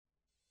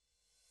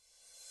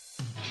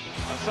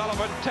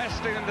O'Sullivan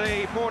testing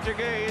the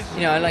Portuguese.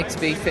 You know, I like to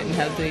be fit and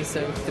healthy,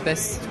 so the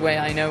best way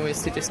I know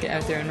is to just get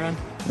out there and run.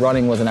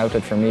 Running was an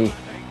outlet for me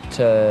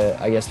to,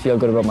 I guess, feel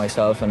good about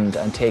myself and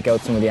take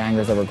out some of the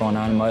angers that were going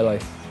on in my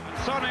life.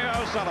 Sonia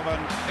O'Sullivan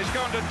is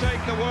going to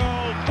take the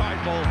world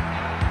title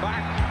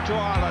back to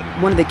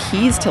Ireland. One of the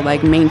keys to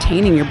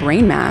maintaining your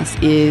brain mass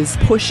is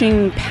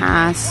pushing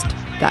past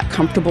that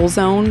comfortable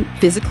zone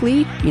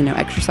physically,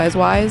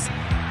 exercise-wise.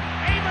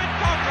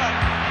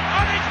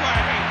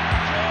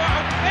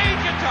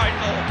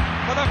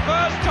 For the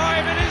first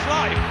time in his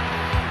life,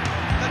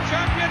 the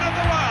champion of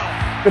the world.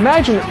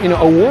 Imagine,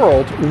 a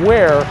world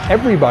where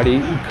everybody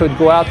could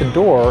go out the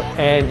door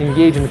and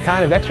engage in the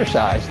kind of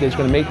exercise that's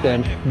going to make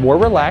them more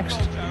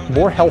relaxed,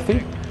 more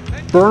healthy,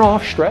 burn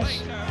off stress.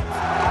 Delaney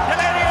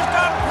has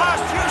gone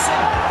past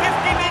Houston,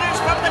 50 meters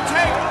from the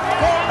tape.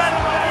 Gold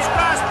medal in his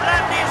grasp.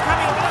 Blandy is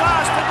coming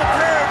fast at the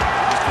third.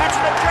 He's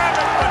catching the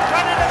German, but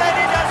Johnny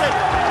Delaney does it.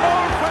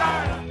 Gold for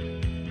Ireland.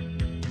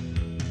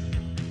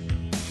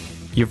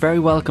 You're very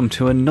welcome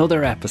to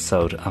another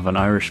episode of An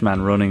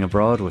Irishman Running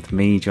Abroad with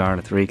me,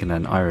 Jarlath Regan,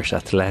 and Irish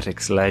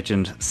athletics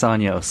legend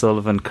Sonia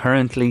O'Sullivan,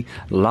 currently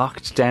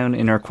locked down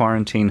in her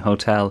quarantine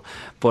hotel,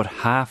 but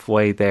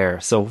halfway there.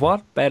 So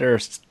what better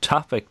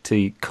topic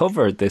to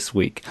cover this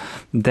week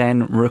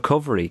than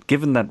recovery,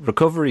 given that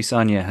recovery,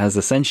 Sonia, has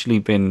essentially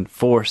been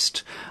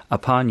forced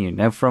upon you.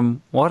 Now,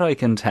 from what I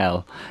can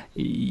tell,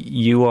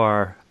 you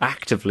are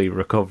actively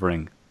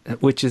recovering,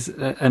 which is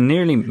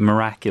nearly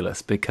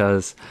miraculous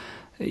because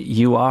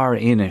you are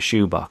in a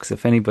shoebox.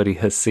 If anybody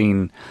has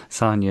seen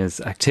Sonia's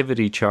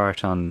activity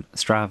chart on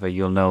Strava,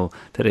 you'll know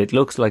that it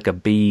looks like a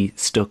bee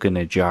stuck in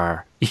a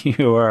jar.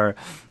 You are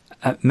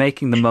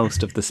making the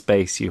most of the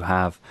space you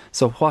have.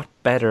 So what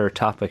better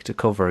topic to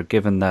cover,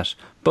 given that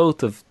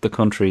both of the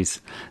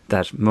countries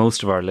that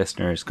most of our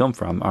listeners come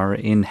from are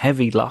in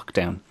heavy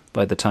lockdown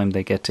by the time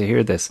they get to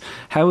hear this.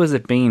 How has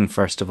it been,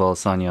 first of all,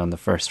 Sonia, on the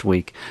first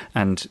week?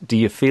 And do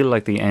you feel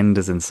like the end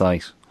is in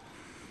sight?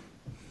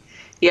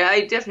 Yeah,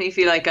 I definitely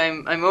feel like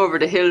I'm over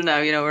the hill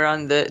now. We're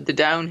on the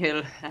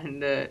downhill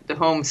and the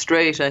home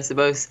straight, I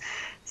suppose.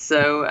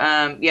 So,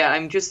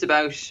 I'm just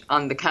about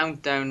on the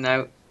countdown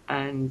now.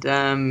 And,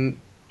 I'm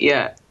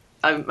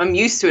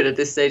used to it at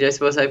this stage, I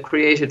suppose. I've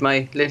created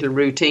my little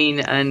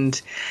routine.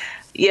 And,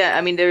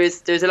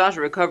 there's a lot of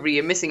recovery.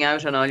 You're missing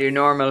out on all your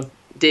normal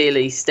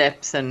daily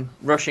steps and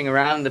rushing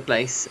around the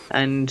place.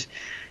 And,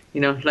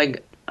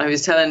 I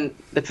was telling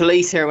the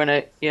police here when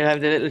I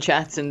have the little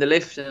chats in the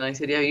lift, and I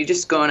said, you're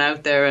just going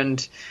out there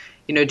and,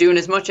 doing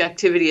as much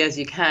activity as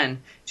you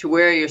can to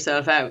wear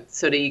yourself out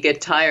so that you get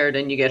tired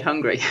and you get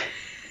hungry.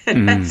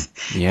 That's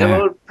the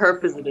whole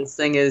purpose of this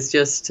thing, is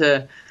just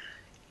to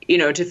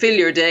fill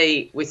your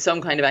day with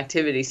some kind of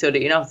activity so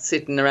that you're not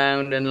sitting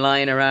around and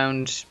lying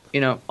around,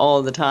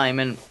 all the time.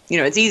 And,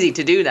 it's easy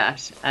to do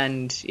that.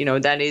 And,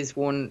 that is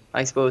one,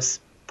 I suppose,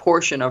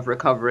 portion of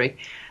recovery.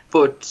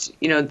 But,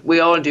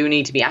 we all do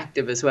need to be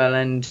active as well.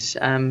 And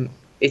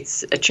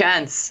it's a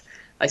chance,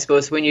 I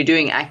suppose, when you're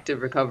doing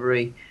active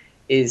recovery,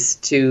 is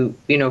to,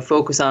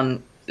 focus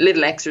on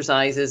little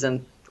exercises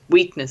and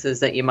weaknesses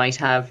that you might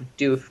have,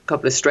 do a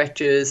couple of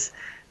stretches,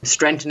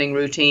 strengthening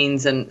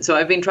routines. And so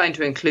I've been trying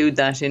to include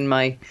that in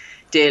my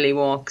daily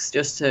walks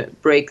just to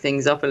break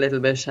things up a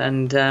little bit.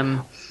 And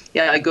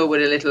I go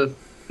with a little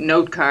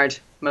note card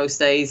most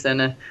days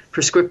and a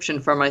prescription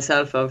for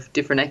myself of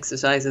different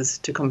exercises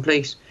to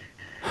complete.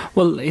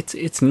 Well,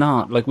 it's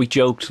not like we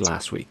joked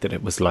last week that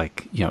it was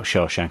like,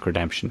 Shawshank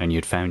Redemption and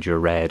you'd found your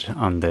red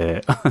on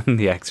the on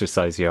the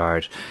exercise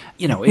yard.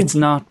 It's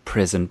not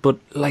prison, but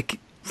like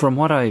from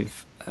what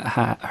I've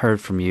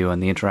heard from you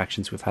and the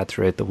interactions we've had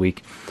throughout the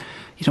week,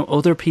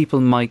 other people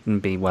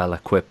mightn't be well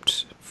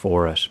equipped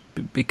for it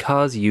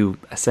because you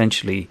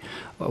essentially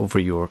over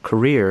your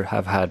career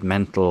have had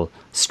mental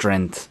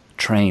strength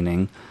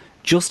training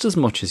just as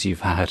much as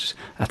you've had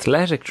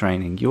athletic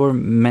training. Your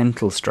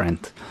mental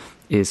strength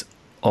is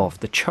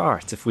off the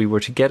charts. If we were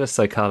to get a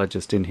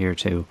psychologist in here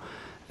to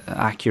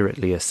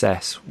accurately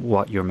assess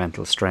what your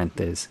mental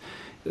strength is,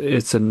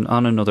 it's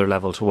on another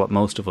level to what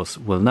most of us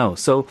will know.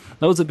 So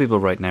loads of people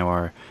right now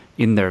are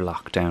in their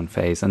lockdown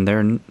phase, and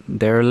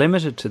they're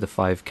limited to the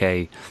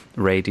 5k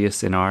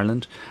radius in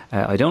Ireland.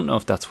 I don't know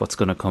if that's what's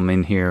going to come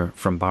in here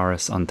from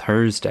Boris on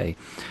Thursday,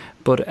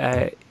 but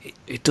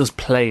it does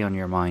play on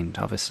your mind,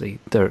 obviously,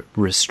 the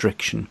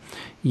restriction.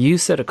 You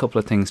said a couple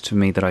of things to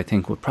me that I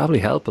think would probably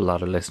help a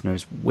lot of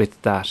listeners with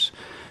that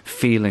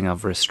feeling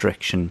of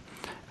restriction.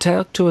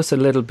 Talk to us a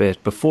little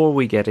bit before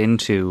we get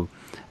into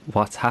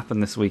what's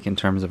happened this week in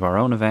terms of our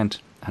own event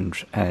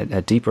and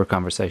a deeper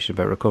conversation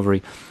about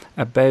recovery,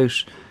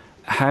 about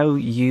how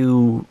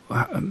you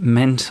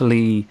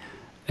mentally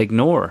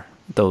ignore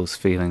those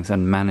feelings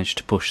and manage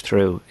to push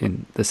through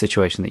in the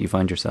situation that you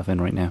find yourself in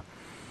right now.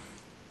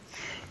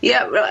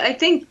 Yeah, well, I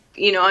think,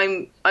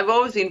 I've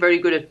always been very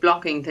good at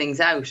blocking things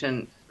out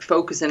and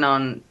focusing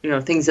on,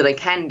 things that I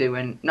can do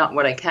and not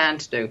what I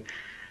can't do.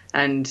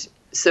 And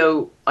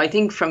so I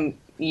think from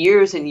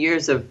years and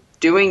years of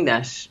doing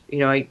that,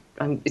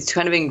 it's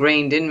kind of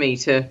ingrained in me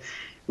to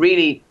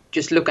really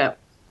just look at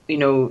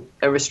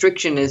a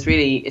restriction is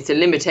really, it's a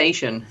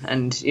limitation,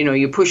 and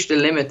you push the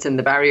limits and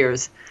the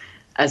barriers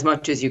as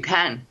much as you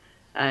can.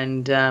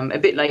 And a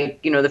bit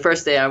like, the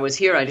first day I was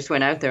here, I just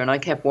went out there and I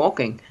kept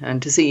walking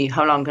and to see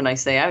how long can I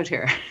stay out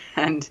here.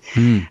 And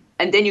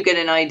then you get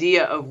an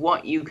idea of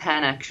what you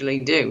can actually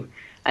do.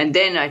 And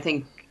then I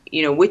think,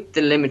 with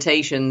the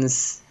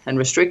limitations and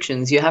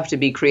restrictions, you have to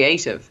be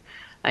creative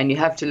and you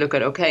have to look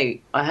at,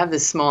 okay, I have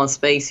this small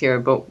space here,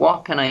 but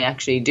what can I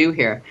actually do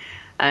here?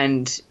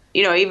 And,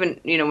 even,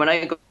 when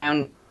I go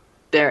down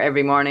there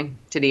every morning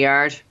to the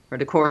yard or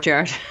the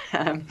courtyard,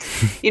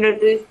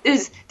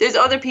 there's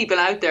other people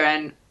out there,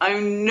 and I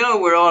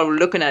know we're all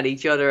looking at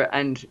each other,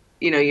 and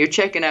you're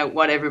checking out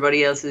what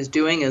everybody else is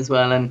doing as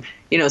well. And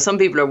some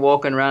people are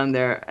walking around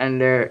there and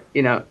they're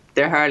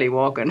hardly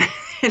walking.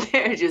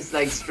 They're just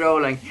like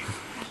strolling.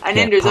 And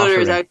then there's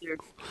others out there,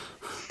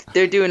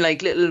 they're doing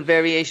like little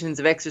variations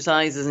of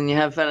exercises, and you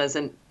have fellas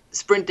and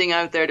sprinting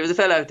out there. There was a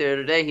fella out there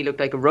the other day, he looked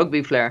like a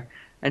rugby player,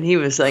 and he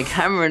was like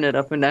hammering it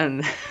up and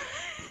down.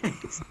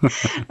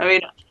 I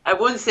mean, at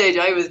one stage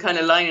I was kind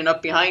of lining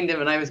up behind him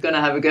and I was going to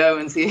have a go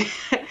and see,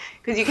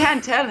 because you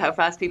can't tell how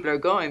fast people are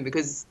going,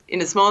 because in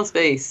a small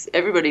space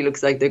everybody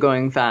looks like they're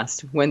going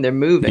fast when they're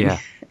moving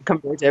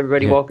compared to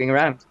everybody walking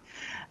around.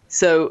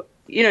 So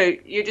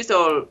you're just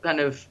all kind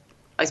of,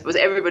 I suppose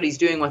everybody's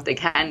doing what they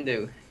can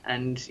do,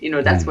 and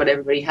that's what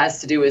everybody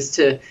has to do, is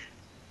to,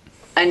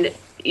 and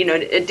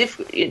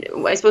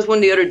I suppose one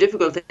of the other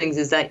difficult things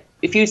is that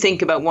if you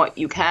think about what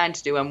you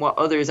can't do and what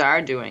others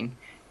are doing,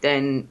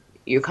 then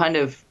you're kind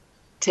of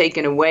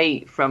taken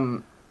away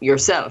from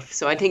yourself.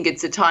 So I think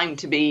it's a time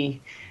to be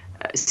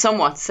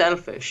somewhat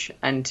selfish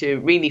and to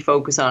really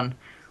focus on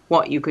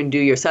what you can do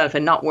yourself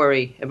and not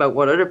worry about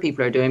what other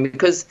people are doing,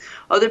 because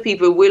other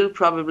people will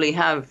probably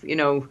have,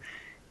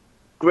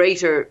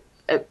 greater,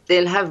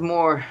 they'll have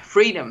more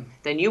freedom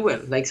than you will.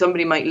 Like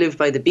somebody might live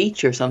by the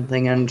beach or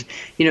something, and,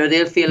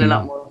 they'll feel a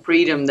lot more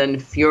freedom than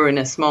if you're in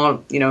a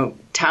small,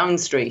 town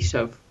street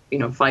of,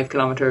 5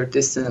 kilometer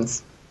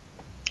distance.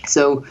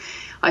 So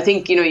I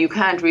think, you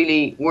can't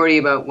really worry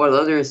about what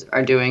others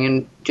are doing,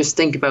 and just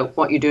think about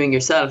what you're doing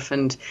yourself.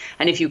 And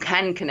if you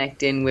can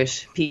connect in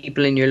with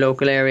people in your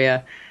local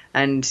area,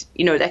 and,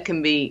 that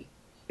can be,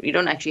 you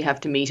don't actually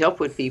have to meet up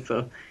with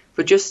people,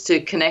 but just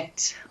to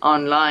connect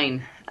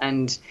online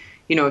and,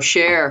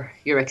 share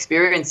your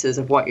experiences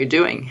of what you're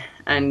doing,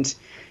 and,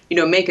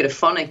 make it a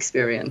fun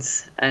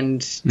experience.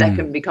 And that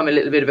can become a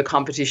little bit of a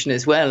competition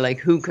as well, like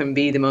who can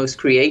be the most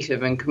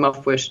creative and come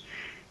up with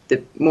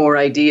the more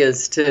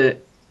ideas to,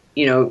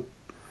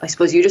 I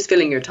suppose you're just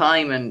filling your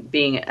time and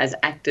being as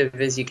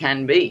active as you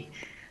can be.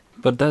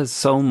 But there's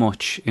so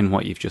much in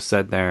what you've just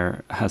said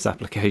there has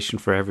application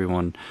for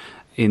everyone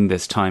in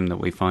this time that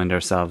we find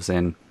ourselves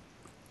in.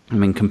 I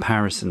mean,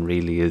 comparison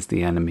really is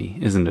the enemy,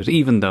 isn't it?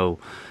 Even though,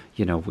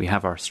 we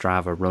have our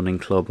Strava running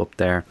club up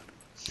there,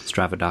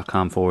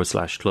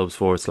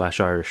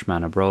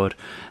 strava.com/clubs/Irishman abroad,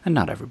 and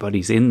not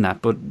everybody's in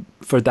that, but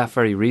for that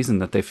very reason,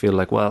 that they feel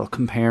like, well,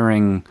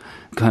 comparing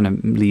kind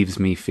of leaves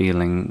me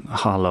feeling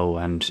hollow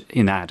and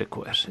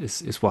inadequate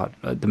is what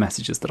the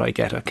messages that I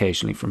get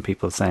occasionally from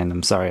people saying,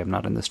 I'm sorry I'm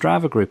not in the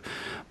Strava group.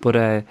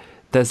 But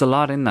there's a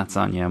lot in that,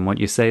 Sonia, and what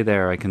you say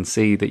there, I can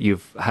see that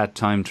you've had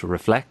time to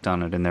reflect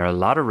on it, and there are a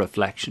lot of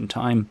reflection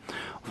time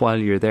while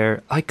you're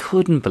there. I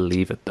couldn't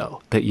believe it,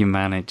 though, that you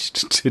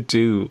managed to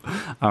do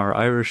our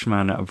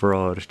Irishman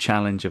Abroad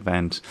challenge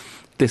event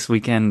this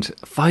weekend,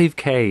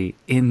 5K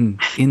in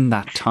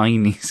that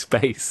tiny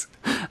space.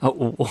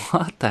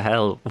 What the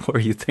hell were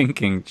you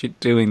thinking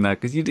doing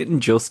that? Because you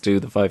didn't just do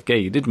the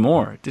 5K, you did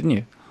more, didn't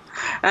you?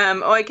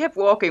 I kept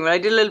walking, but I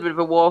did a little bit of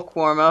a walk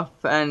warm up,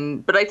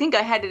 but I think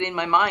I had it in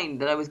my mind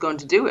that I was going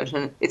to do it,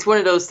 and it's one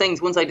of those things,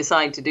 once I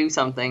decide to do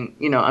something,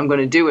 I'm going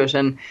to do it.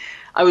 And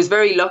I was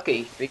very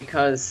lucky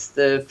because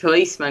the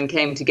policeman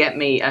came to get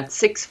me at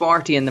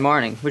 6:40 in the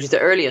morning, which is the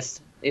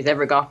earliest he's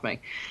ever got me.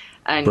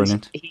 And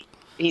brilliant.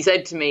 He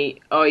said to me,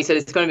 he said,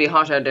 it's going to be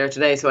hot out there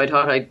today, so I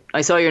thought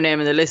I saw your name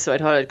in the list, so I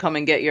thought I'd come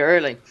and get you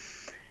early.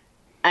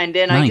 And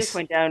then I just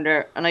went down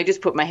there and I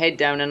just put my head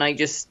down and I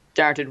just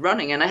started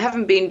running. And I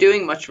haven't been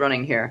doing much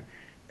running here,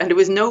 and there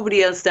was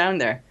nobody else down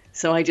there.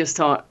 So I just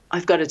thought,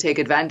 I've got to take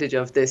advantage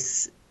of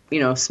this,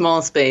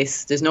 small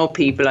space. There's no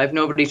people. I've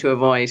nobody to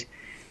avoid.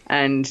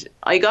 And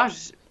I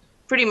got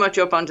pretty much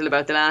up until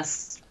about the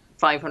last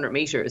 500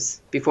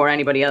 meters before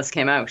anybody else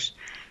came out.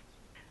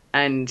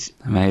 And,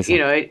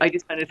 amazing. I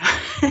just kind of,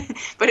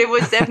 but it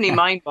was definitely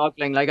mind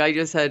boggling. Like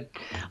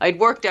I'd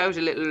worked out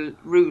a little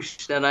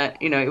route that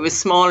it was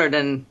smaller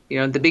than,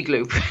 the big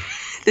loop,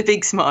 the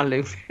big small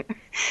loop,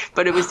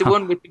 but it was the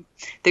one with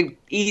the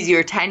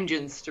easier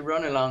tangents to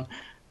run along.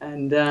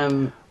 And,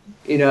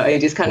 I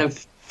just kind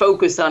of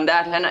focused on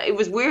that. And it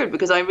was weird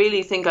because I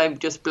really think I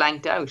just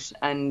blanked out,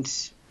 and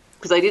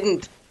because I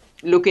didn't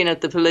look in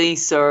at the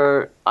police,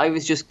 or I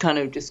was just kind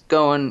of just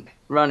going,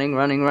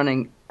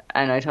 running.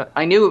 And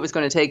I knew it was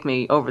going to take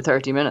me over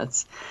 30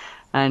 minutes,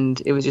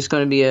 and it was just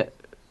going to be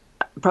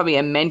probably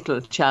a mental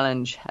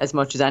challenge as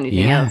much as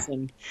anything else.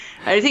 And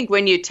I think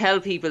when you tell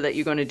people that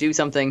you're going to do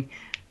something,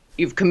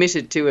 you've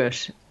committed to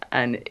it.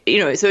 And, you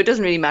know, so it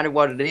doesn't really matter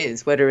what it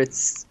is, whether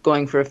it's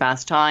going for a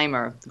fast time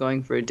or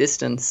going for a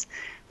distance.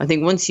 I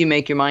think once you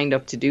make your mind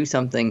up to do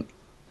something,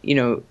 you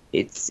know,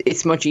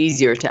 it's much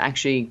easier to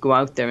actually go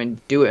out there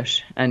and do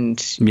it.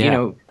 And, you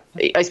know,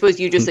 I suppose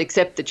you just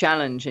accept the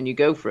challenge and you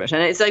go for it.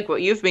 And it's like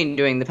what you've been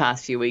doing the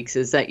past few weeks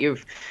is that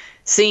you've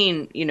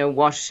seen, you know,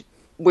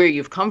 where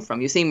you've come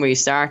from. You've seen where you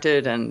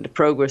started and the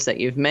progress that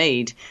you've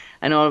made.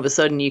 And all of a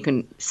sudden you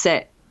can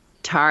set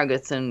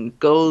targets and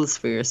goals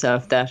for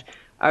yourself that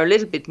are a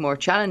little bit more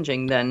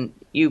challenging than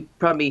you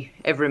probably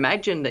ever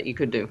imagined that you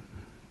could do.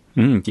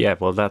 Yeah,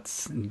 well,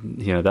 that's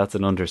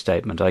an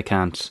understatement. I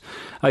can't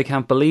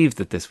believe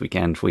that this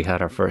weekend we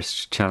had our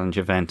first challenge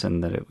event,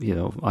 and that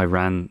I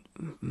ran.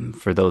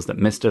 For those that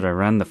missed it, I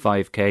ran the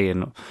 5K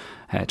in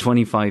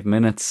 25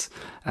 minutes,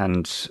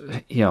 and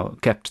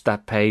kept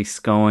that pace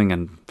going.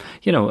 And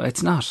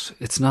it's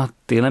not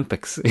the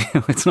Olympics,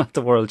 it's not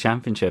the World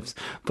Championships.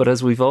 But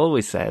as we've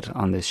always said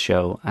on this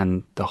show,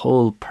 and the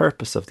whole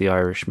purpose of the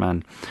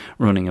Irishman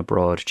Running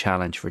Abroad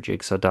Challenge for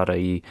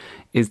Jigsaw.ie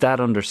is that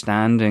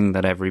understanding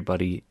that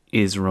everybody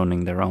is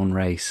running their own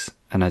race,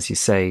 and as you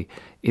say,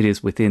 it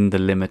is within the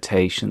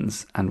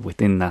limitations and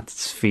within that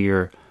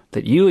sphere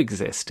that you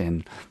exist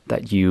in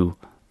that you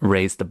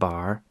raise the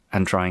bar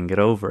and try and get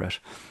over it.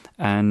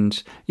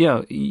 And,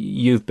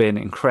 you've been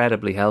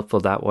incredibly helpful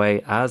that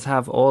way, as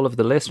have all of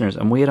the listeners.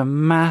 And we had a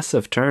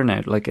massive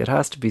turnout. Like, it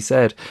has to be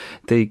said,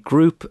 the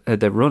group,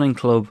 the running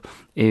club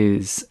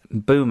is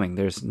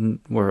booming.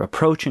 We're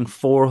approaching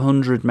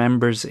 400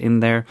 members in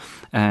there,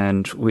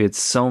 and we had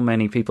so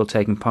many people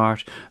taking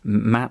part.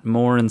 Matt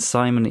Moran,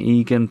 Simon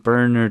Egan,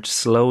 Bernard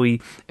Slowey,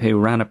 who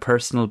ran a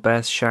personal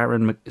best,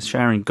 Sharon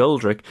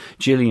Goldrick,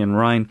 Gillian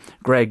Ryan,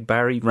 Greg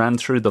Barry ran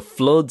through the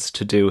floods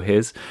to do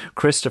his,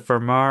 Christopher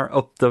Marr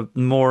up the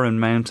Moran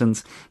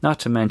Mountains, not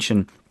to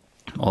mention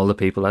all the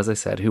people, as I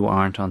said, who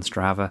aren't on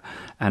Strava,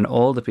 and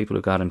all the people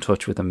who got in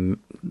touch with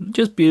them.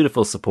 Just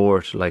beautiful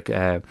support, like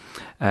Laura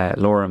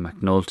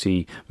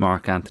McNulty,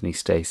 Mark Anthony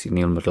Stacey,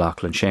 Neil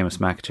McLaughlin, Seamus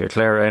McAteer,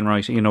 Claire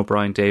Enright, Ian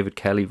O'Brien, David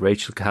Kelly,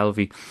 Rachel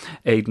Calvey,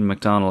 Aidan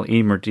McDonnell,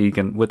 Emer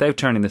Deegan. Without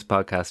turning this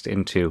podcast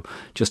into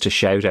just a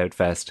shout out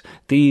fest,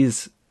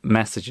 these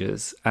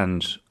messages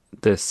and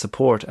the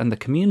support and the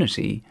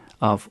community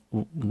of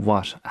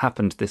what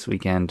happened this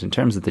weekend in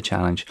terms of the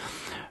challenge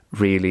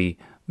really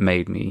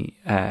made me,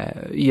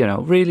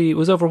 really, it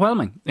was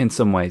overwhelming in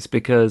some ways,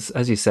 because,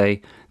 as you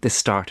say, this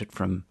started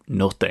from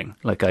nothing.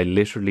 Like, I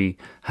literally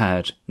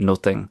had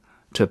nothing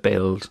to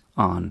build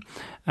on,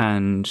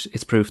 and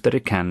it's proof that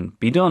it can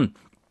be done.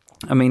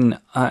 I mean,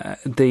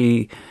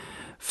 the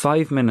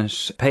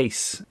 5-minute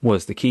pace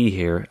was the key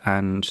here,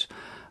 and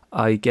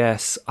I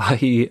guess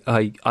I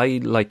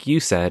like you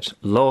said,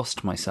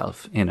 lost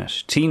myself in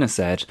it. Tina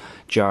said,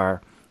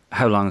 Jar,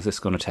 how long is this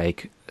going to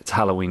take? It's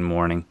Halloween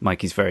morning.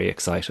 Mikey's very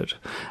excited.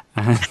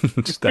 And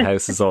the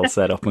house is all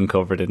set up and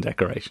covered in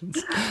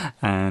decorations.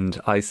 And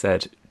I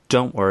said,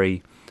 don't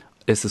worry,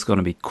 this is going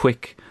to be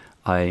quick.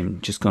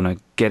 I'm just going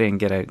to get in,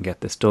 get out and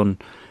get this done.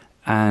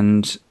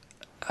 And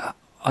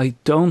I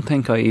don't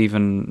think I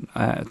even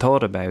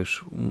thought about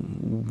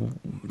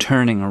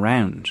turning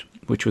around,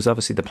 which was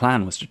obviously the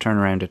plan, was to turn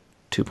around at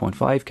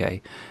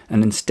 2.5k,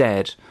 and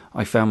instead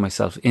I found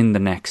myself in the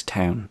next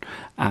town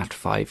at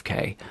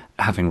 5k,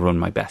 having run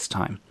my best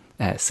time,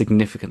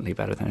 significantly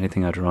better than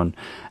anything I'd run,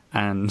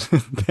 and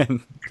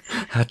then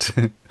had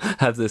to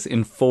have this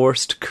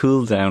enforced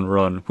cool down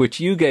run, which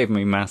you gave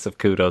me massive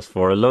kudos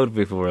for. A load of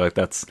people were like,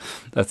 that's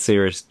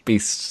serious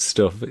beast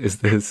stuff. Is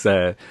this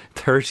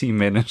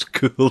 30-minute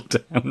cool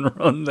down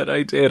run that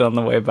I did on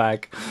the way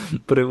back?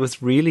 But it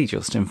was really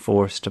just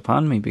enforced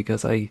upon me,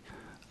 because I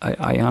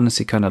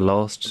honestly kind of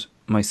lost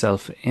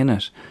myself in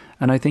it.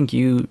 And I think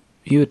you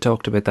had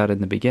talked about that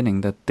in the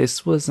beginning, that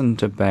this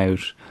wasn't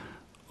about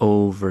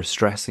over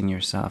stressing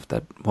yourself,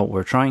 that what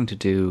we're trying to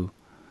do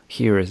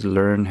here is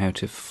learn how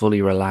to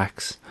fully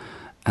relax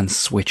and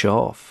switch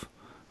off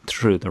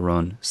through the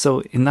run.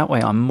 So in that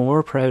way, I'm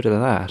more proud of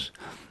that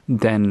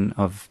than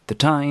of the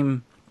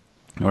time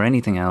or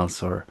anything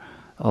else, or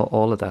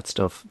all of that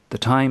stuff. The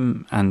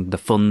time and the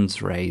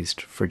funds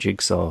raised for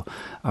Jigsaw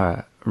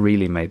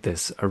really made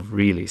this a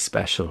really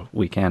special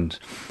weekend.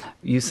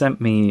 You sent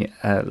me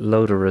a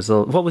load of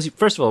results.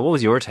 First of all, what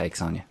was your take,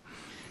 Sonia?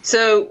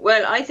 So,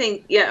 well, I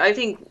think,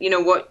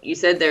 what you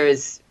said there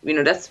is,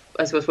 that's,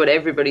 I suppose, what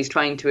everybody's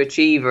trying to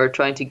achieve or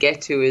trying to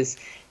get to, is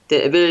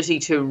the ability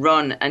to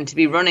run, and to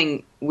be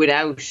running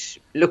without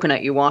looking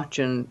at your watch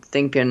and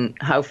thinking,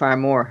 how far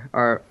more,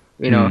 or,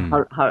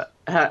 how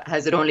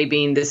has it only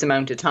been this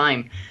amount of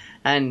time?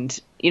 And,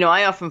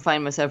 I often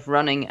find myself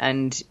running,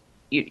 and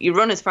you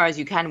run as far as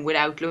you can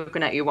without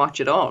looking at your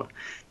watch at all,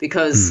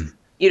 because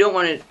you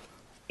want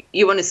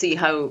to see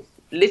how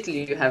little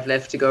you have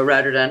left to go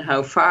rather than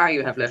how far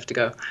you have left to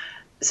go.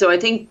 So I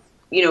think,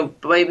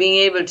 by being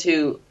able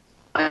to,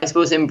 I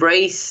suppose,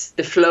 embrace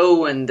the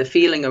flow and the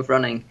feeling of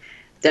running,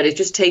 that it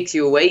just takes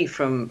you away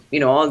from,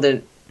 all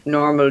the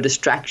normal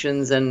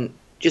distractions, and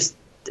just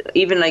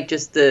even like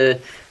just the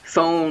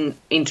phone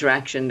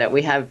interaction that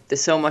we have,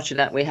 there's so much of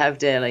that we have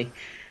daily.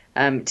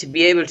 To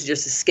be able to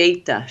just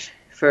escape that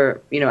for,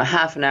 a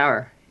half an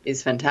hour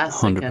is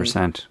fantastic.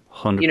 100%.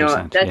 100%. You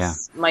know,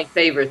 that's my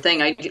favorite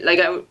thing.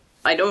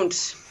 I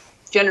don't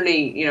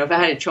generally, if I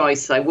had a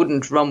choice, I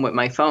wouldn't run with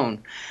my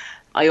phone.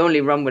 I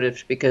only run with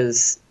it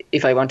because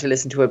if I want to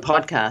listen to a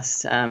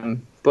podcast.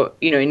 But,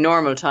 in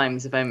normal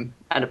times, if I'm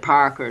at a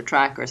park or a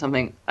track or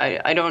something,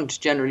 I don't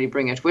generally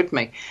bring it with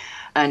me.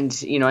 And,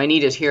 I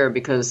need it here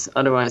because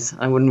otherwise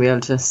I wouldn't be able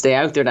to stay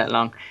out there that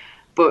long.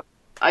 But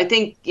I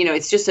think,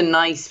 it's just a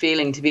nice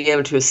feeling to be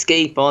able to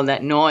escape all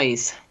that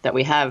noise that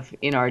we have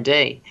in our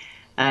day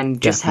and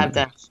just have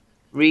that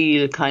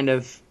real kind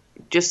of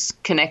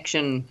just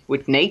connection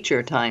with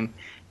nature time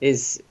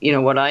is,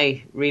 what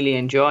I really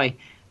enjoy.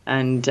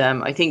 And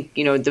I think,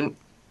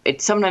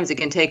 sometimes it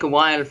can take a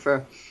while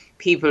for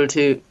people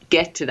to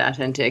get to that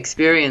and to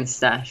experience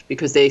that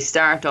because they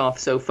start off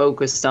so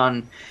focused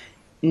on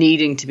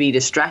needing to be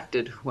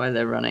distracted while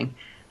they're running.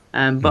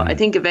 But I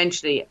think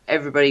eventually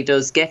everybody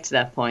does get to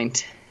that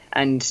point.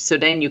 And so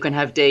then you can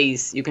have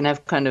days, you can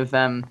have kind of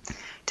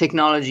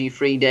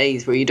technology-free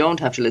days where you don't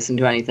have to listen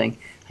to anything.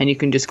 And you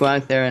can just go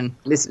out there and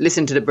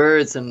listen to the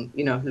birds and,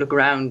 look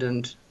around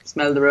and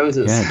smell the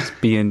roses. Yeah,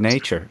 just be in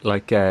nature,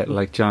 like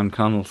John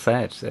Connell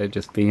said,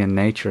 just be in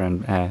nature.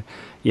 And I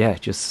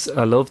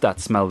love that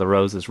smell the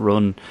roses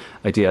run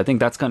idea. I think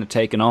that's kind of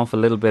taken off a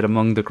little bit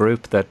among the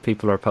group that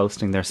people are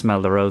posting their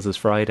Smell the Roses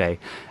Friday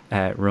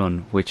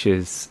run, which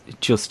is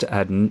just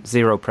at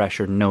zero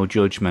pressure, no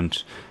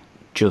judgment.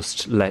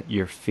 Just let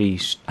your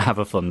feet have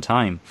a fun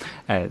time.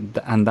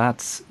 And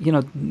that's,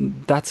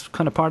 that's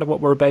kind of part of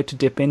what we're about to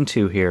dip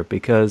into here,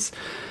 because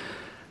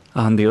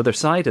on the other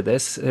side of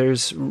this,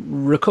 there's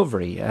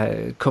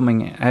recovery,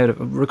 coming out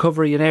of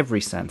recovery in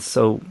every sense.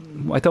 So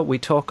I thought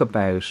we'd talk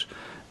about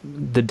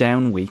the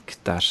down week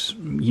that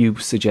you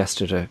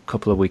suggested a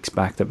couple of weeks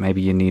back, that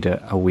maybe you need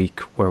a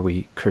week where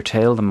we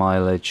curtail the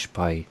mileage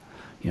by,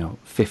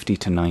 50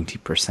 to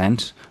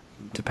 90%,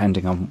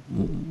 depending on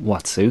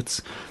what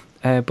suits.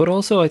 But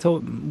also I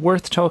thought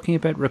worth talking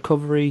about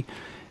recovery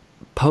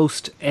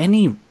post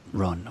any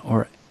run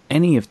or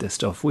any of this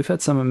stuff. We've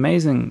had some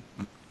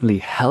amazingly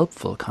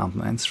helpful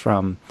comments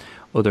from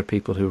other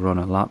people who run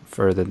a lot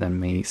further than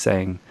me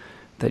saying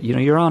that,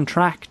 you're on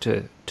track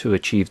to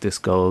achieve this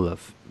goal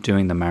of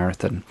doing the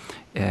marathon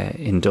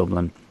in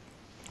Dublin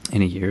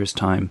in a year's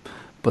time.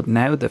 But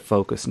now the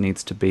focus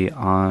needs to be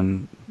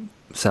on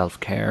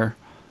self-care,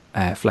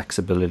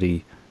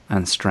 flexibility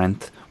and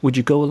strength. Would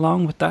you go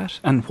along with that?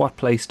 And what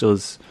place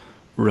does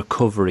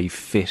recovery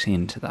fit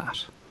into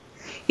that?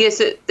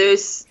 Yes,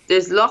 there's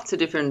lots of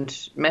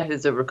different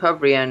methods of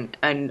recovery, and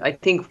I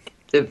think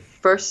the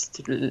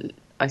first,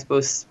 I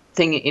suppose,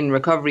 thing in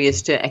recovery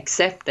is to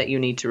accept that you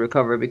need to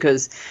recover,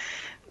 because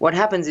what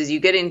happens is you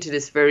get into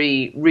this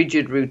very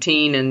rigid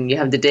routine, and you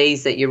have the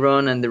days that you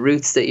run and the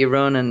routes that you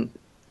run and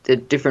the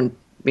different,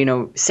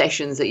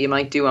 sessions that you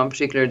might do on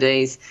particular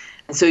days.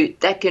 And so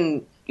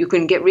you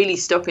can get really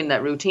stuck in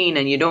that routine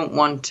and you don't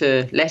want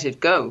to let it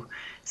go.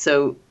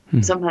 So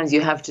sometimes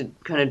you have to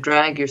kind of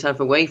drag yourself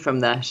away from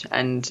that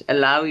and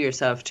allow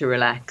yourself to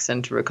relax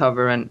and to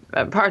recover. And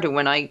part of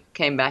when I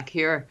came back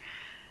here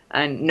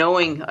and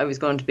knowing I was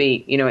going to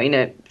be, in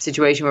a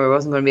situation where I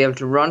wasn't going to be able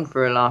to run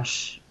for a lot,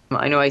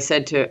 I know I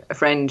said to a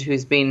friend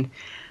who's been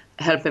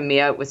helping me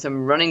out with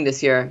some running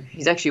this year,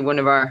 he's actually one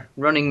of our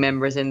running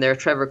members in there,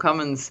 Trevor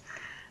Cummins,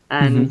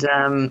 and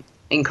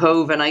in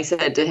Cove, and I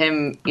said to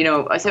him,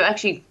 I said,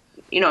 actually,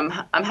 I'm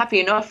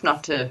happy enough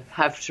not to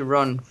have to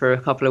run for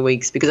a couple of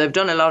weeks because I've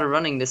done a lot of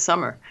running this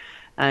summer.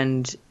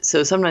 And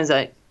so sometimes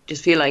I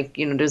just feel like,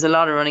 there's a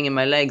lot of running in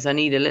my legs. I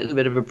need a little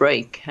bit of a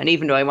break. And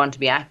even though I want to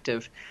be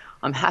active,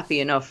 I'm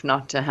happy enough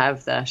not to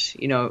have that,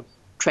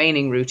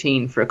 training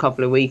routine for a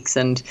couple of weeks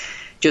and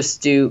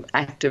just do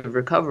active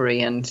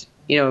recovery. And,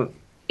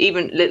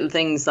 even little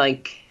things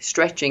like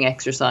stretching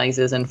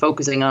exercises and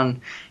focusing on,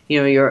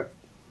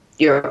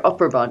 your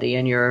upper body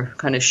and your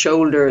kind of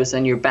shoulders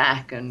and your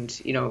back,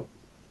 and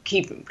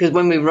because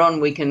when we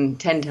run we can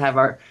tend to have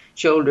our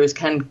shoulders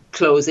can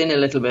close in a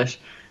little bit,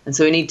 and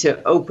so we need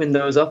to open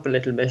those up a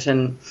little bit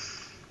and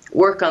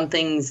work on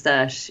things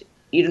that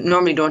you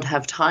normally don't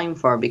have time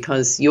for,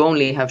 because you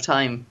only have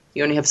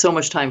so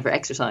much time for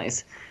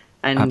exercise.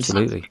 And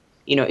absolutely,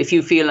 if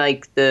you feel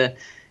like the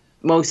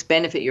most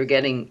benefit you're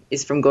getting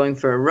is from going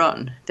for a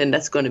run, then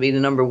that's going to be the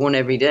number one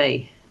every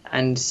day.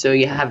 And so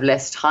you have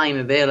less time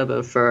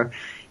available for,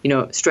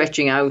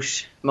 stretching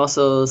out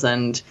muscles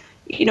and,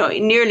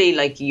 nearly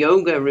like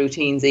yoga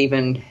routines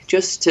even,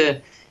 just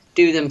to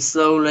do them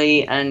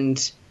slowly.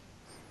 And,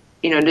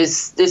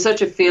 there's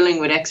such a feeling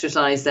with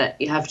exercise that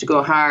you have to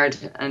go hard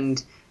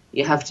and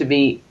you have to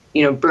be,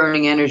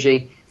 burning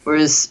energy.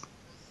 Whereas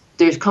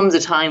there comes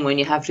a time when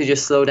you have to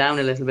just slow down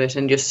a little bit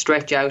and just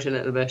stretch out a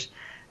little bit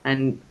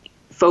and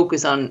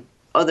focus on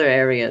other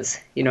areas,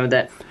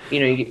 that,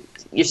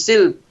 you're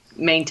still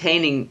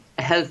maintaining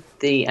a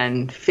healthy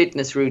and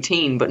fitness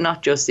routine, but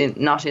not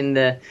in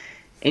the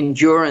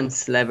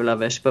endurance level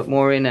of it, but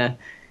more in a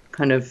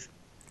kind of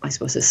I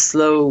suppose, a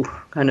slow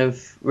kind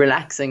of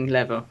relaxing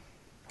level.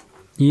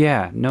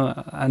 Yeah,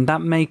 no, and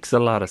that makes a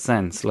lot of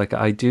sense. Like,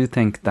 I do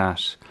think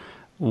that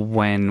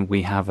when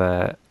we have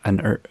a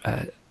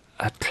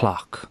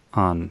clock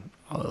on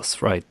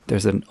us, right,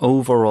 there's an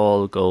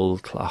overall goal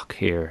clock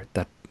here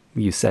that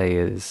you say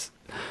is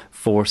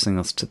forcing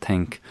us to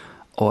think,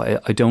 oh,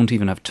 I don't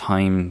even have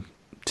time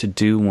to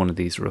do one of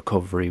these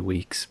recovery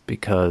weeks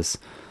because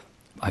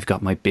I've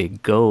got my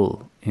big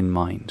goal in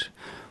mind.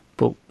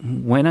 But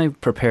when I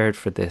prepared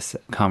for this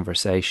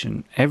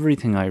conversation,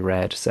 everything I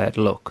read said,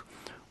 look,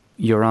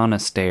 you're on a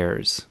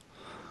stairs.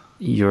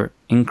 You're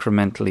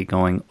incrementally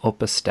going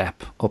up a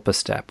step, up a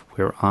step.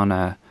 We're on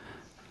a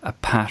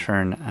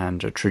pattern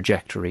and a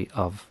trajectory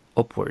of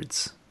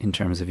upwards in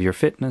terms of your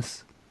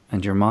fitness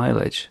and your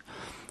mileage.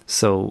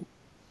 So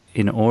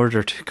in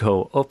order to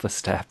go up a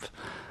step,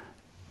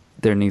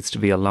 there needs to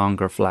be a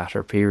longer,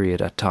 flatter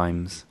period at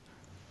times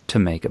to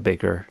make a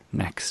bigger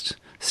next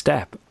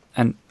step.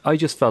 And I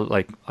just felt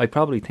like, I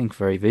probably think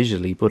very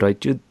visually, but I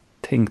do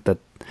think that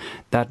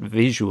that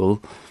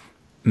visual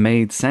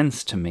made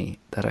sense to me,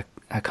 that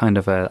a kind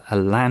of a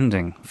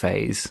landing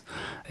phase,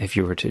 if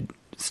you were to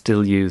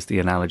still use the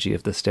analogy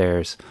of the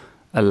stairs,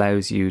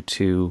 allows you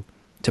to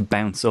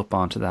bounce up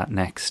onto that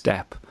next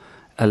step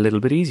a little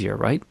bit easier,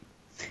 right?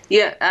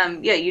 Yeah,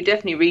 you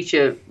definitely reach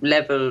a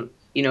level,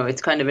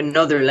 it's kind of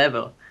another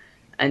level,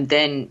 and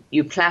then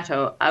you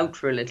plateau out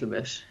for a little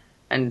bit.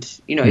 And,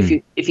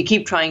 if you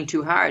keep trying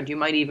too hard, you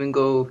might even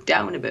go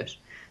down a bit.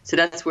 So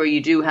that's where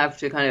you do have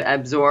to kind of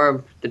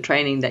absorb the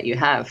training that you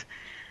have.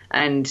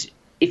 And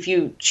if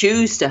you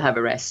choose to have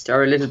a rest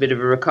or a little bit of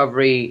a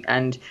recovery,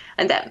 and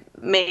that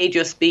may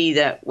just be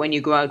that when you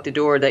go out the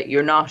door that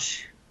you're not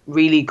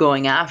really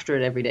going after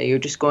it every day, you're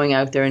just going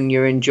out there and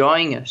you're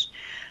enjoying it,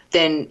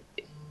 then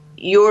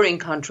you're in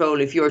control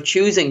if you're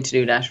choosing to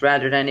do that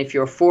rather than if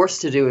you're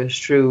forced to do it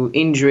through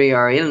injury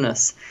or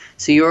illness.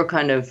 So you're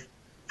kind of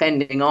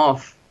fending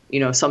off,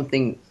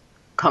 something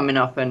coming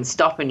up and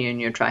stopping you in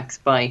your tracks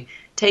by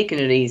taking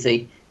it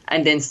easy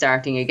and then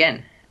starting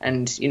again.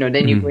 And,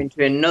 then you go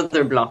into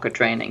another block of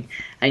training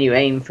and you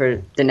aim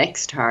for the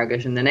next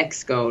target and the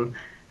next goal.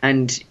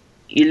 And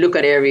you look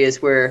at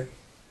areas where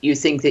you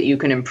think that you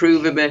can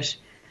improve a bit,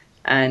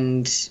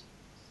 and,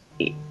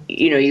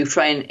 you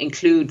try and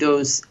include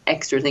those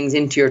extra things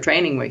into your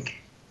training week.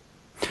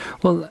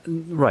 Well,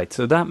 right.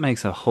 So that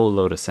makes a whole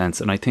load of sense.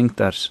 And I think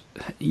that,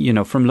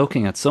 from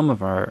looking at some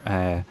of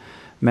our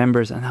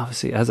members, and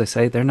obviously, as I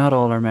say, they're not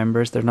all our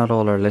members, they're not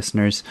all our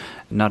listeners,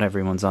 not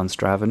everyone's on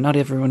Strava, not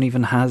everyone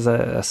even has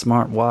a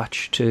smart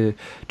watch to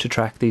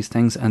track these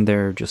things, and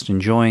they're just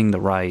enjoying the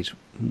ride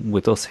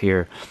with us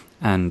here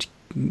and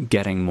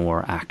getting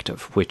more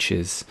active, which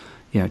is,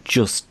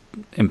 just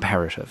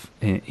imperative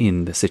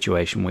in the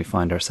situation we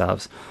find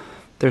ourselves.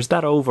 There's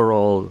that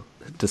overall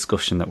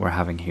discussion that we're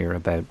having here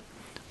about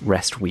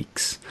rest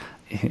weeks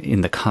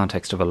in the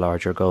context of a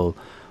larger goal.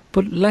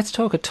 But let's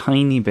talk a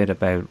tiny bit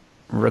about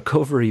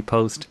recovery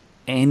post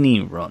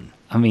any run.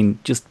 I mean,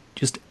 just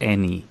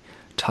any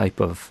type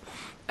of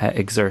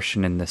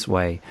exertion in this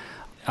way.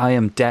 I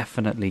am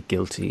definitely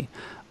guilty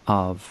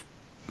of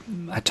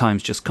at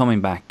times just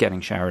coming back,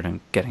 getting showered and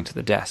getting to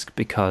the desk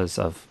because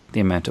of the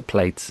amount of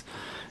plates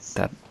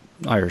that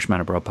Irishman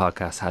Abroad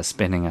podcast has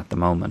spinning at the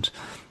moment.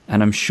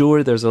 And I'm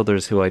sure there's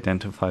others who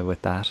identify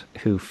with that,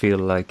 who feel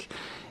like,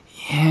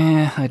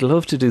 yeah, I'd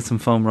love to do some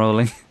foam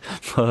rolling,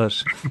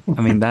 but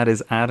I mean, that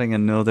is adding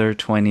another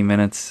 20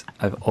 minutes.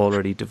 I've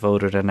already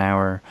devoted an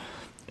hour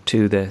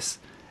to this.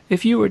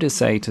 If you were to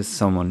say to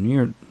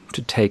someone,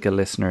 to take a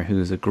listener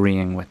who's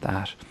agreeing with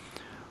that,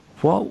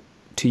 what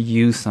to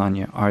you,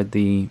 Sonia, are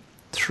the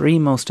 3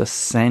 most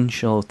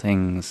essential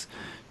things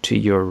to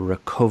your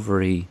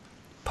recovery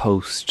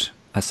post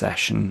a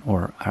session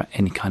or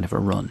any kind of a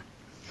run?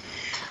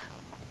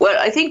 Well,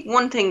 I think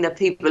one thing that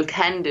people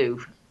can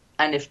do,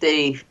 and if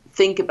they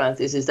think about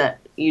this, is that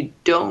you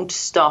don't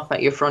stop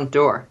at your front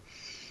door.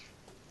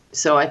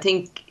 So I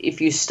think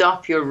if you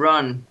stop your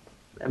run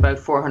about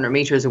 400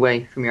 meters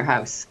away from your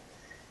house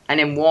and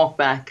then walk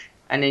back,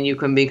 and then you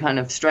can be kind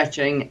of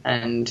stretching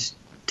and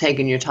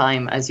taking your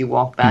time as you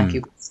walk back,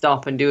 you can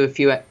stop and do a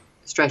few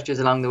stretches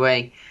along the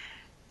way,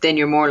 then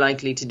you're more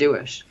likely to do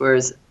it.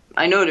 Whereas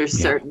I know there's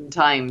certain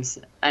times,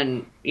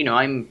 and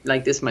I'm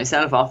like this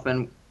myself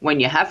often, when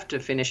you have to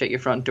finish at your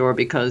front door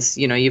because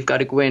you've got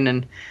to go in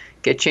and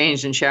get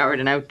changed and showered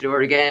and out the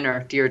door again,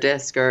 or to your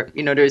desk, or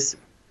there's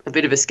a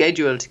bit of a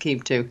schedule to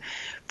keep to.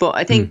 But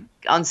I think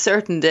on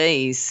certain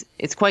days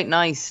it's quite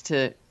nice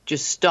to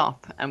just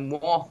stop and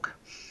walk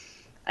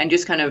and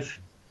just kind of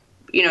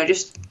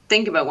just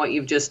think about what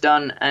you've just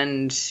done,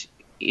 and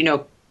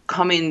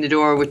come in the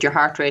door with your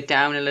heart rate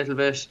down a little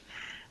bit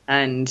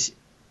and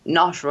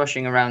not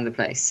rushing around the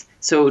place.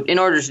 So in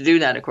order to do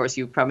that, of course,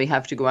 you probably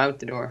have to go out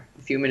the door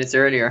a few minutes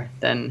earlier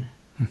than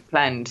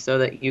planned, so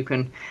that you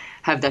can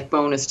have that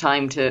bonus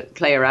time to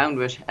play around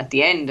with at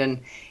the end,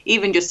 and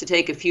even just to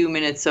take a few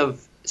minutes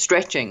of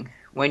stretching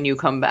when you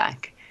come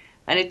back.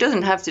 And it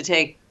doesn't have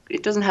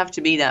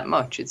to be that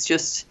much. It's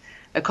just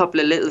a couple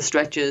of little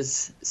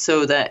stretches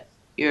so that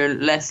you're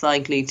less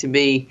likely to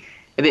be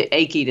a bit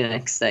achy the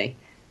next day.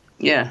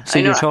 Yeah. So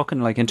you're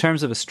talking like in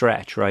terms of a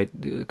stretch, right?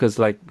 Because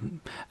like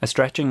a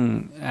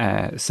stretching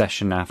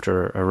session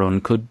after a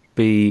run could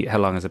be how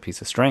long is a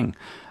piece of string?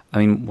 I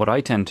mean, what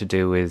I tend to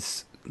do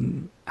is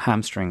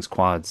hamstrings,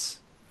 quads,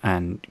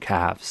 and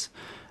calves,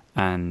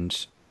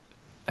 and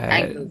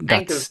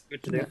ankles.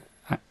 Good to do.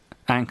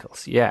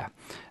 Ankles, yeah.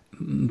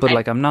 But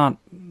like I'm not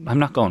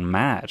going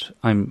mad.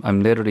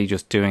 I'm literally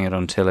just doing it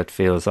until it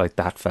feels like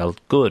that felt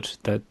good,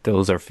 that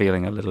those are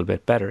feeling a little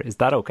bit better. Is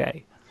that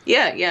okay?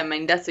 Yeah. I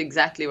mean, that's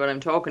exactly what I'm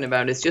talking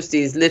about. It's just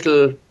these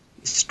little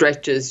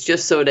stretches,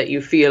 just so that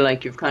you feel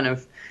like you've kind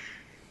of,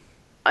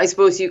 I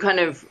suppose you kind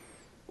of,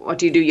 what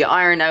do? You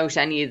iron out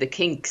any of the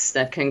kinks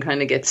that can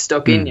kind of get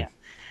stuck in you.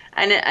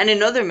 And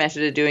another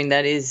method of doing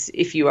that is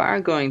if you are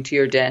going to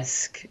your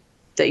desk,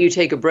 that you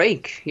take a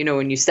break,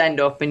 when you stand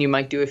up and you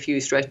might do a few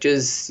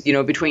stretches,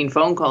 between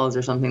phone calls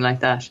or something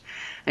like that,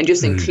 and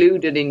just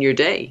include it in your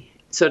day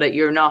so that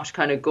you're not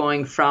kind of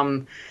going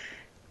from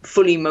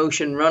fully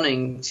motion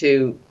running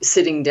to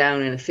sitting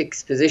down in a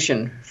fixed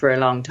position for a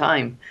long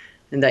time,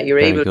 and that you're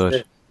able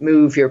to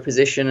move your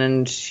position.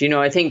 And,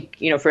 I think,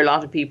 for a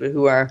lot of people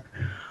who are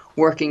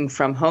working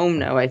from home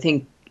now, I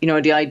think,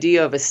 the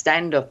idea of a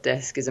stand-up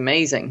desk is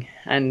amazing.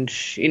 And,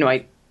 you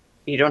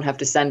don't have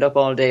to stand up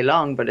all day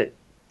long, but it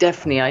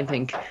definitely, I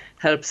think,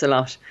 helps a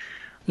lot.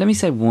 Let me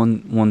say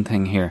one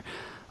thing here.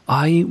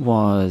 I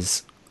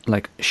was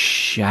like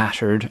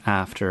shattered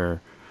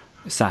after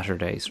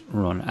Saturday's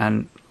run,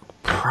 and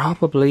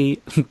probably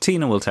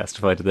Tina will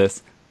testify to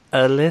this,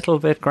 a little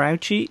bit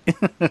grouchy.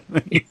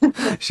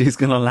 She's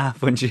gonna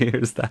laugh when she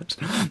hears that,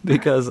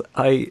 because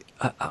I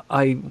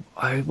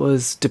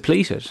was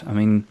depleted. I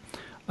mean,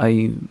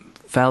 I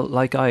felt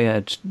like I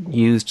had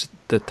used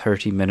the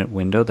 30-minute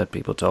window that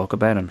people talk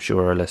about. I'm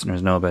sure our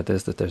listeners know about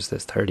this, that there's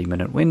this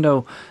 30-minute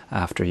window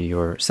after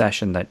your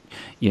session that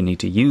you need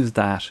to use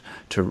that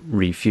to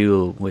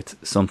refuel with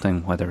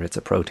something, whether it's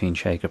a protein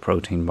shake, a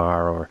protein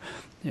bar, or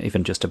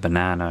even just a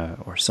banana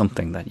or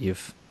something that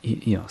you've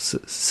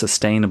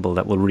sustainable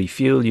that will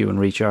refuel you and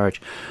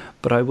recharge.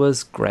 But I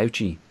was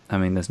grouchy. I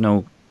mean, there's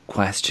no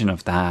question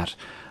of that.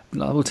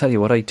 I will tell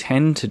you what I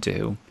tend to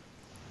do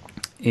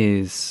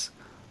is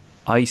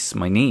ice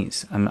my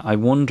knees, and I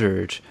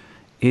wondered,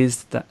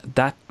 is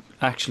that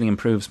actually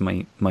improves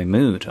my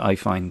mood. I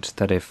find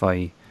that if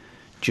I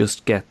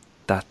just get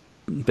that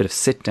bit of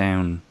sit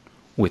down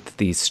with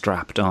these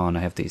strapped on, I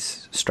have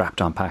these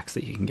strapped on packs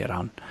that you can get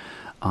on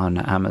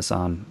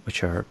Amazon,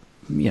 which are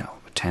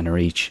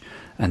 £10 each,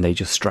 and they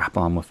just strap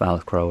on with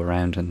Velcro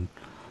around, and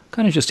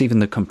kind of just even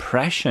the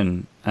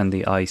compression and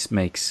the ice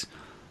makes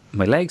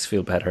my legs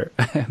feel better.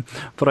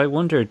 But I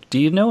wondered, do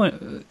you know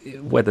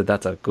whether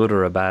that's a good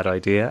or a bad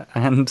idea?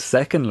 And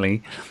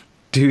secondly,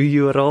 do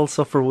you at all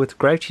suffer with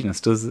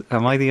grouchiness?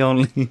 Am I the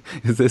only?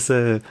 Is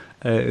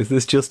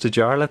this just a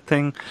Jarlath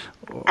thing,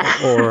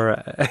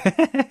 or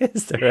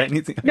is there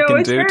anything I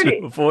can do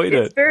to avoid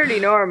it? It's fairly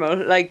normal.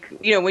 Like,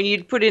 when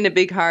you put in a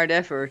big hard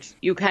effort,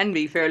 you can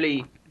be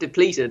fairly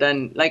depleted.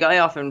 And like I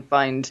often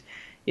find,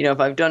 if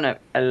I've done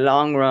a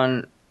long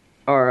run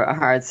or a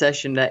hard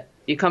session, that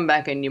you come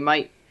back and you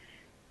might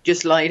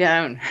just lie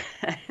down.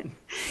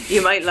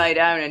 You might lie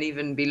down and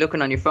even be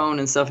looking on your phone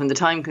and stuff, and the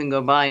time can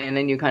go by, and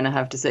then you kind of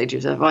have to say to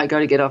yourself, I got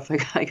to get up.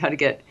 I got to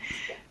get,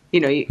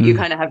 you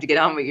kind of have to get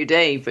on with your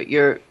day, but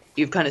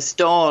you've kind of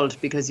stalled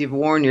because you've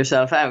worn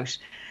yourself out.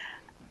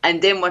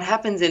 And then what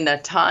happens in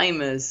that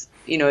time is,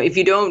 if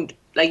you don't,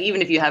 like,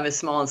 even if you have a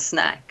small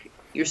snack,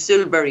 you're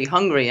still very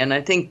hungry. And I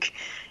think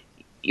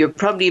you're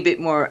probably a bit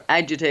more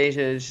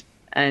agitated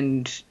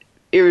and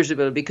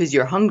irritable because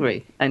you're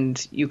hungry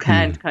and you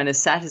can't kind of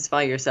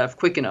satisfy yourself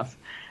quick enough.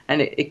 And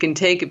it can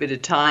take a bit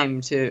of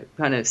time to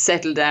kind of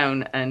settle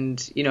down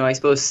and, I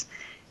suppose,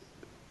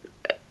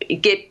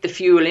 get the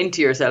fuel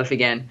into yourself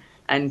again,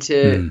 and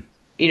to,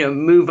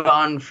 move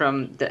on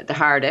from the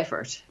hard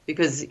effort,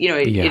 because,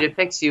 it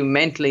affects you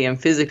mentally and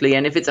physically.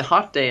 And if it's a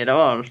hot day at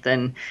all,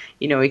 then,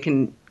 it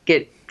can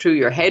get through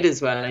your head as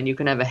well, and you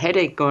can have a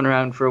headache going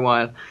around for a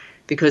while,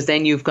 because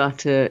then you've got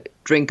to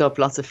drink up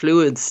lots of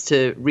fluids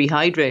to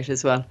rehydrate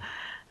as well.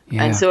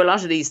 Yeah. And so a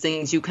lot of these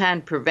things you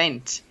can't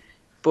prevent,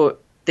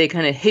 but they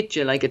kind of hit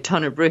you like a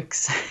ton of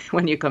bricks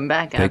when you come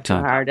back after a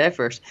hard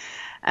effort.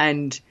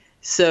 And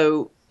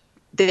so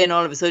then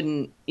all of a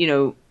sudden,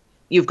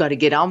 you've got to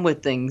get on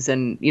with things,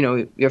 and,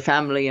 your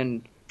family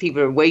and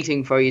people are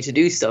waiting for you to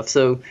do stuff.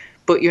 So,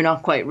 but you're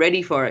not quite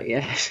ready for it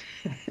yet.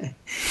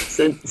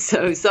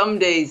 So some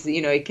days,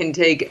 it can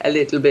take a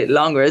little bit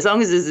longer, as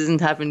long as this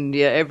isn't happening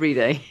every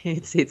day.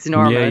 It's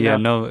normal. Yeah,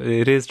 no,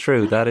 it is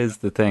true. That is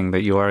the thing,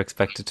 that you are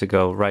expected to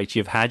go, right,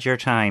 you've had your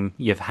time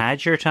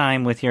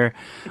with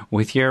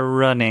your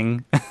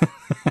running.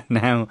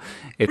 Now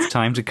it's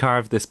time to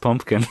carve this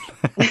pumpkin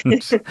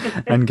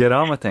and get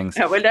on with things.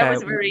 Yeah, well, that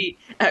was a very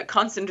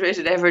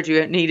concentrated effort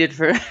you needed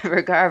for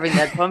carving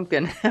that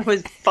pumpkin. That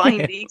was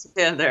fine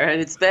detail there at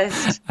its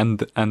best. And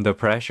the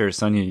pressure,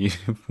 Sonia, you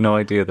have no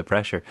idea the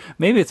pressure.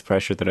 Maybe it's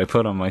pressure that I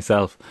put on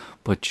myself,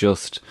 but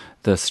just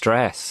the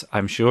stress.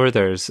 I'm sure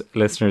there's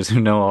listeners who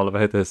know all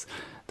about this.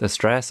 The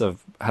stress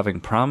of having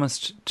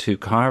promised to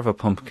carve a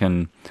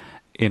pumpkin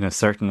in a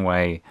certain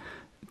way,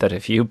 that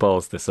if you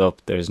balls this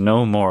up, there's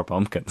no more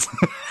pumpkins.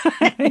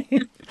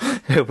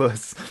 It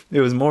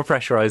was more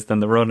pressurized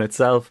than the run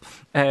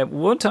itself.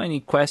 One tiny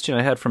question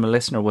I had from a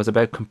listener was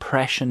about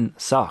compression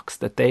socks,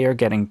 that they are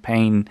getting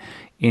pain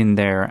in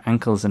their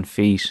ankles and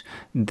feet,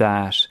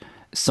 that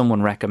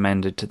someone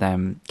recommended to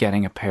them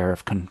getting a pair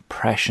of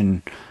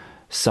compression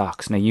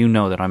socks. Now, you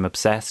know that I'm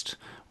obsessed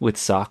with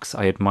socks.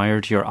 I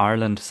admired your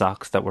Ireland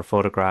socks that were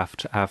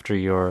photographed after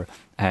your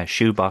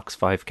shoebox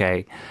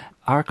 5K.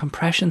 Are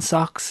compression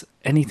socks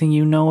anything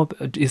you know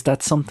about? Is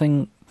that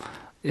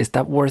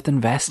worth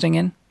investing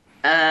in?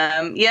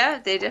 Yeah,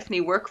 they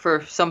definitely work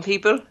for some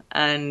people,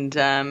 and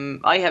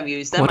I have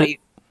used them.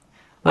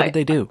 What do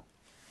they do?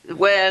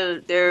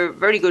 Well, they're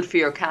very good for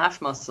your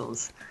calf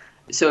muscles.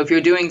 So if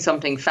you're doing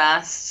something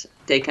fast,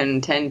 they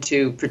can tend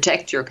to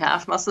protect your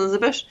calf muscles a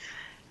bit.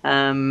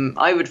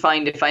 I would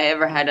find if I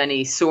ever had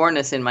any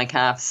soreness in my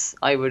calves,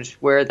 I would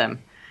wear them,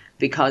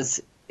 because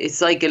it's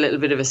like a little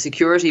bit of a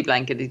security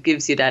blanket. It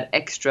gives you that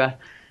extra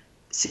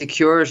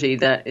security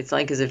that it's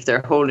like as if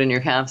they're holding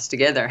your calves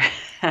together.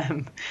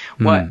 And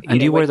do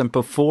you wear them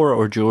before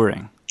or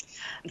during?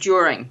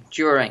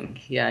 During,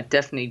 yeah,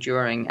 definitely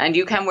during. And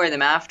you can wear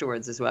them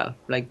afterwards as well.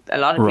 Like a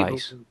lot of people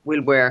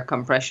will wear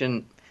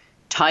compression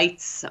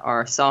tights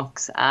or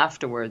socks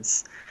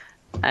afterwards.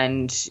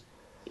 And,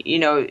 you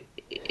know,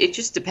 it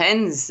just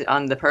depends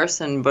on the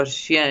person,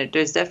 but yeah,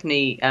 there's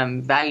definitely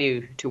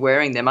value to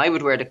wearing them. I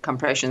would wear the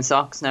compression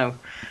socks now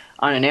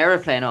on an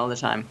aeroplane all the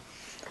time,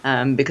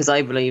 because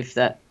I believe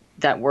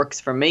that works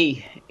for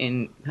me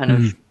in kind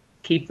of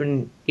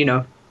keeping,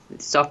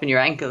 stopping your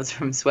ankles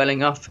from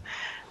swelling up.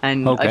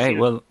 And I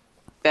feel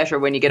better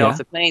when you get off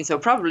the plane. So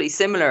probably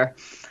similar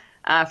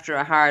after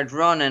a hard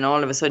run, and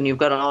all of a sudden you've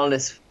got all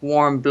this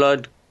warm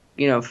blood,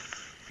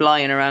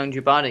 flying around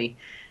your body.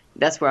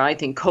 That's where I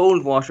think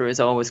cold water is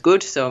always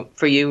good. So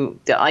for you,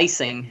 the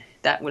icing,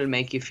 that will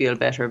make you feel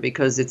better,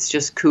 because it's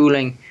just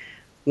cooling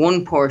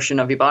one portion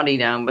of your body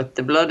down, but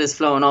the blood is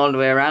flowing all the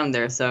way around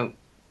there. So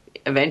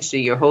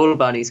eventually your whole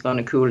body's going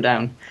to cool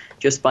down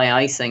just by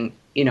icing,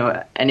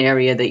 an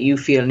area that you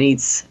feel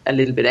needs a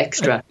little bit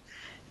extra.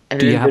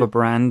 Do you have a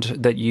brand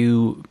that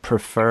you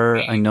prefer?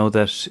 I know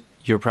that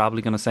you're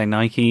probably going to say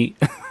Nike.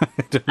 I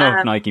don't know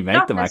if Nike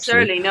make them, actually.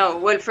 Not necessarily, no.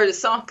 Well, for the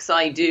socks,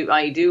 I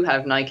do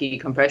have Nike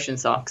compression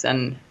socks,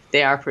 and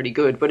they are pretty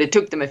good. But it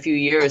took them a few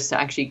years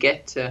to actually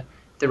get to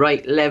the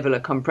right level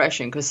of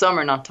compression, because some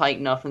are not tight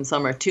enough and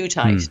some are too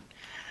tight.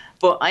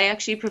 But I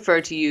actually prefer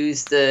to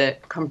use the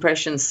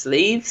compression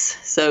sleeves.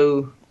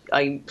 So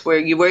you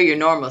wear your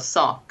normal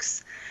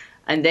socks,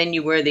 and then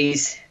you wear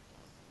these.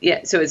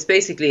 Yeah, so it's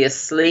basically a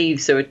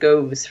sleeve, so it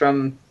goes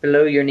from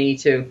below your knee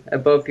to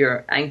above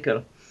your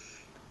ankle.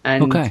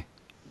 And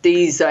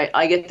these,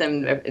 I get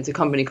them, it's a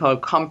company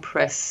called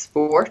Compress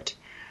Sport,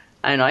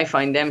 and I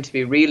find them to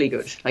be really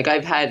good. Like,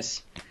 I've had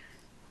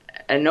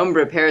a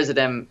number of pairs of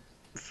them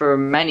for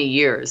many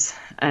years,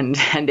 and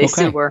they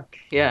still work.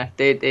 Yeah,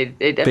 they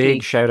definitely...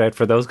 Big shout out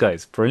for those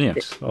guys.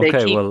 Brilliant. They're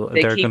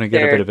going to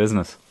get a bit of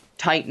business.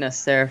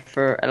 Tightness there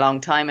for a long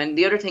time. And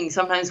the other thing,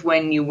 sometimes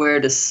when you wear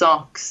the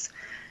socks,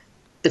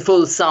 the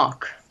full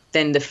sock,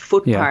 then the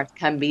foot part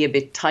can be a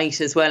bit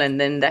tight as well, and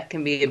then that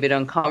can be a bit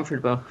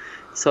uncomfortable.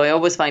 So I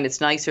always find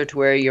it's nicer to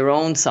wear your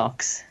own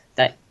socks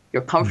that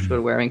you're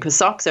comfortable wearing, because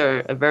socks are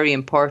a very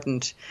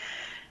important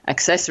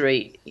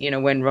accessory,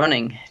 when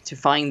running, to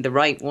find the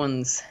right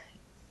ones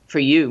for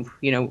you,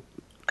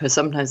 because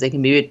sometimes they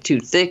can be a bit too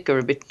thick or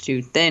a bit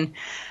too thin,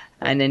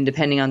 and then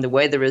depending on the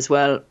weather as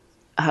well,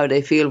 how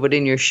they feel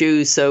within your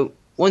shoes. So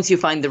once you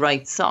find the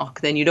right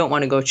sock, then you don't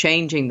want to go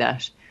changing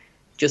that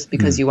just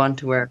because you want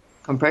to wear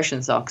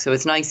compression socks. So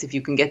it's nice if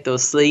you can get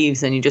those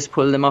sleeves and you just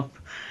pull them up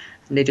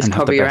and they just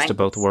cover your ankles. And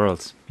have the best of both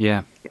worlds.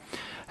 Yeah.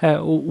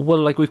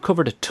 Well, we've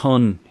covered a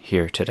ton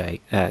here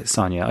today,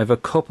 Sonia. I have a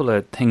couple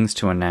of things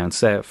to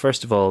announce.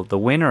 First of all, the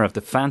winner of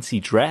the fancy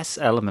dress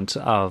element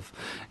of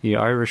the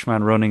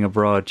Irishman Running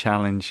Abroad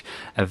Challenge,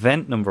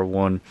 event number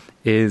 1,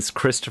 is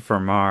Christopher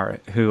Marr,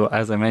 who,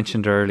 as I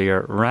mentioned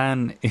earlier,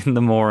 ran in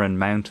the Moran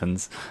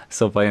Mountains.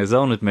 So by his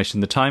own admission,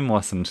 the time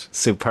wasn't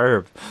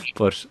superb,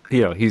 but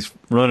he's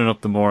running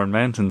up the Moran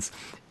Mountains.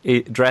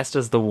 Dressed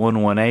as the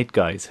 118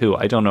 guys, who,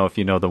 I don't know if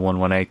you know the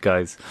 118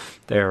 guys.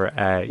 They're,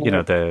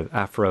 the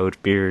afroed,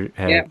 beard,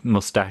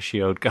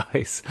 mustachioed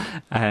guys.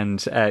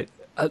 And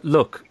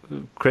look,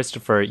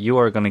 Christopher, you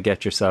are going to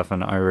get yourself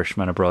an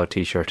Irishman Abroad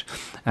t-shirt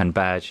and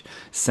badge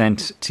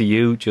sent to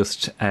you.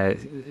 Just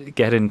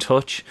get in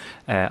touch.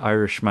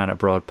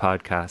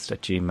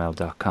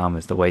 irishmanabroadpodcast@gmail.com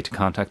is the way to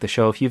contact the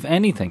show if you've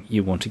anything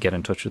you want to get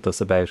in touch with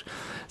us about.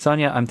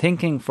 Sonia, I'm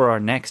thinking for our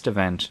next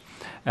event,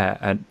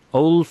 an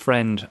old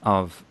friend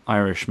of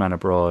Irishman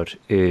Abroad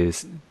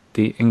is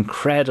the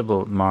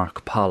incredible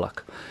Mark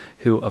Pollock,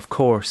 who of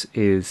course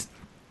is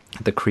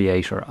the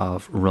creator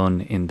of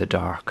Run in the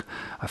Dark,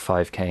 a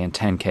 5k and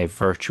 10k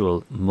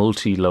virtual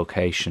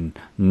multi-location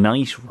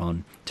night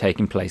run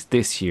taking place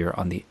this year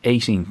on the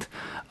 18th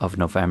of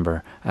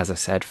November. As I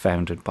said,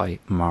 founded by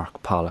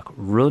Mark Pollock.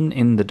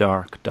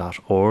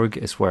 Runinthedark.org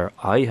is where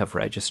I have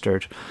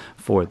registered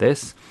for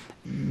this.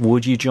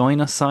 Would you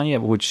join us, Sonia?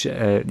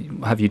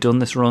 Have you done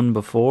this run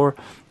before?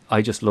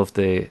 I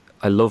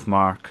love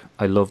Mark.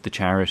 I love the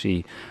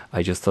charity.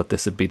 I just thought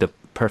this would be the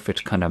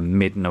perfect kind of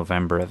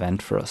mid-November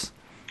event for us.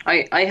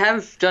 I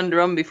have done the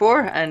run before,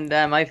 and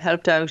I've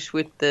helped out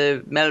with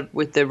the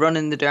Run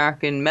in the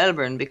Dark in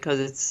Melbourne, because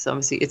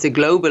it's a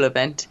global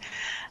event,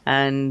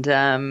 and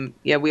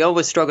we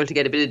always struggle to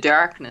get a bit of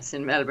darkness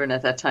in Melbourne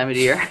at that time of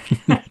the year.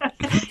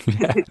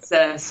 It's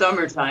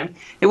summertime.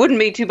 It wouldn't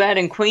be too bad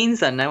in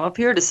Queensland now. Up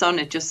here, the sun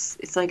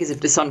it's like as if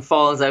the sun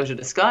falls out of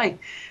the sky.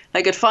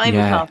 Like at 5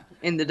 o'clock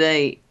in the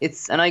day,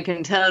 and I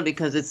can tell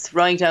because it's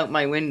right out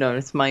my window.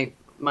 It's my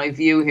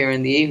view here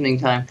in the evening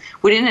time.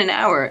 Within an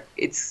hour,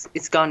 it's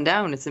gone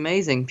down. It's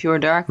amazing, pure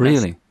darkness.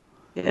 Really?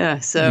 Yeah.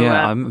 So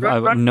I'm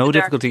no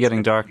difficulty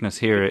getting darkness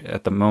here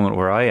at the moment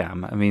where I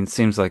am. I mean, it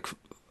seems like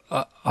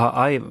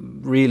I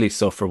really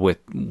suffer with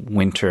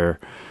winter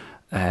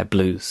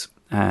blues.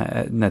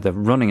 Now the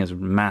running has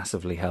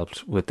massively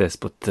helped with this,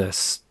 but the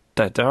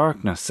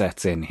darkness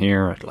sets in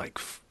here at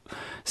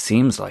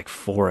seems like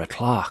 4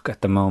 o'clock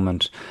at the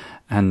moment.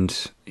 And,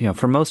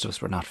 for most of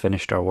us, we're not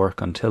finished our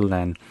work until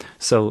then.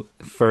 So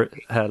for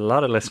a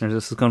lot of listeners,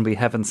 this is going to be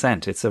heaven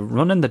sent. It's a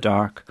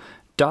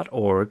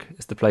runinthedark.org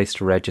is the place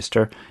to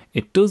register.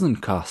 It doesn't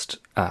cost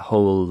a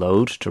whole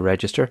load to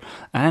register.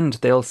 And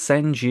they'll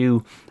send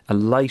you a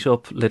light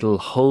up little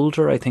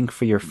holder, I think,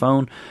 for your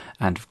phone.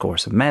 And, of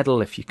course, a medal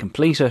if you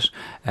complete it.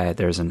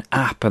 There's an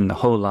app and the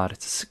whole lot.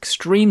 It's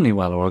extremely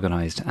well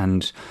organised.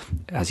 And,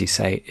 as you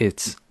say,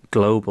 it's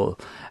global.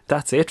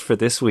 That's it for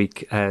this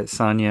week,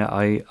 Sonia.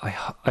 I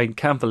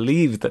can't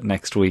believe that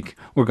next week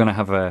we're going to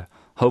have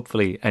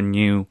hopefully a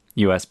new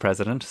US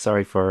president.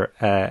 Sorry for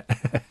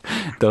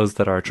those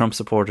that are Trump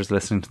supporters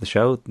listening to the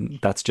show.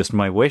 That's just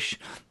my wish,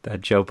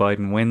 that Joe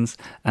Biden wins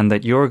and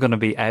that you're going to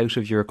be out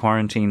of your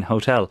quarantine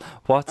hotel.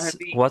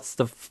 What's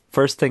the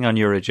first thing on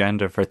your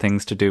agenda for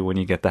things to do when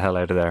you get the hell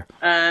out of there?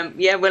 I'll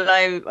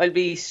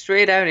be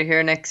straight out of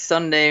here next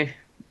Sunday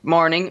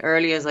morning,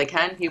 early as I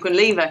can. You can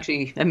leave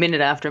actually a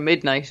minute after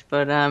midnight,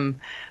 but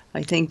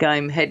I think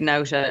I'm heading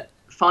out at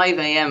 5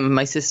 a.m.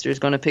 My sister's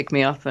going to pick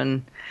me up,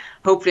 and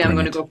hopefully I'm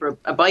going to go for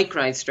a bike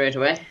ride straight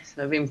away.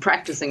 So I've been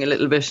practicing a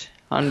little bit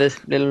on this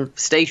little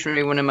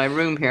stationary one in my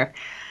room here,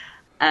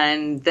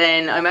 and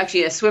then I'm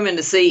actually a swim in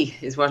the sea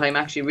is what I'm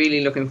actually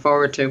really looking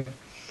forward to.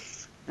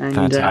 And,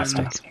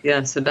 fantastic.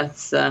 So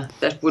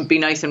that would be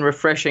nice and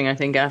refreshing, I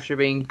think, after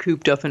being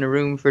cooped up in a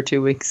room for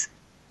 2 weeks.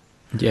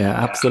 Yeah,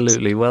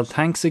 absolutely. Well,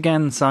 thanks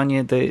again,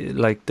 Sonia.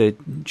 The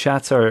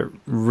chats are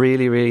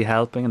really, really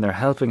helping, and they're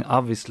helping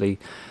obviously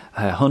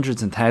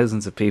hundreds and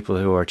thousands of people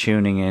who are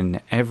tuning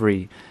in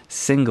every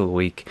single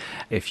week.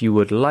 If you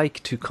would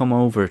like to come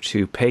over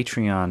to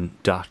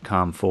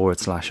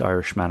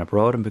patreon.com/Irishman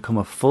Abroad and become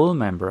a full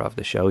member of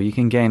the show, you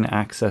can gain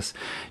access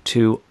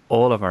to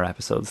all of our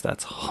episodes.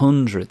 That's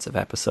hundreds of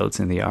episodes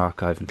in the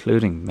archive,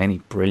 including many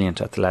brilliant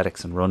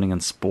athletics and running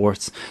and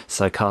sports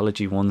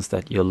psychology ones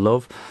that you'll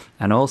love.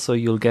 And also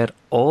you'll get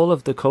all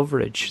of the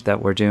coverage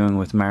that we're doing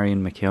with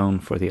Marion McKeown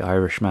for the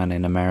Irishman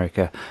in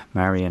America.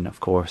 Marion,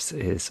 of course,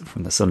 is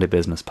from the Sunday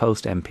Business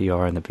Post,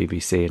 NPR and the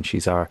BBC, and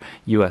she's our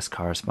US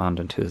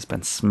correspondent who has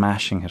been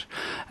smashing it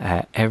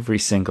every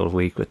single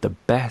week with the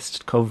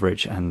best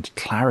coverage and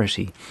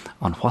clarity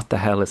on what the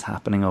hell is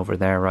happening over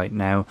there right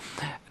now.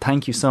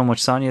 Thank you so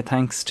much, Sonia.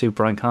 Thanks to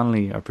Brian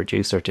Connolly, our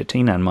producer, to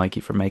Tina and Mikey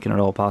for making it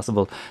all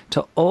possible,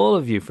 to all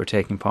of you for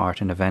taking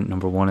part in event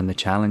number 1 in the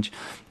challenge.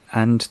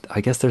 And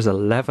I guess there's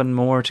 11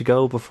 more to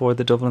go before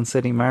the Dublin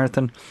City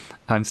Marathon.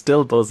 I'm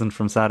still buzzing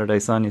from Saturday,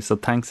 Sonia, so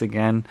thanks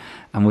again,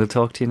 and we'll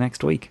talk to you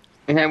next week.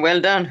 Yeah,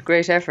 well done.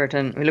 Great effort,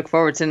 and we look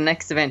forward to the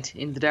next event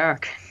in the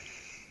dark.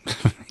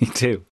 Me too.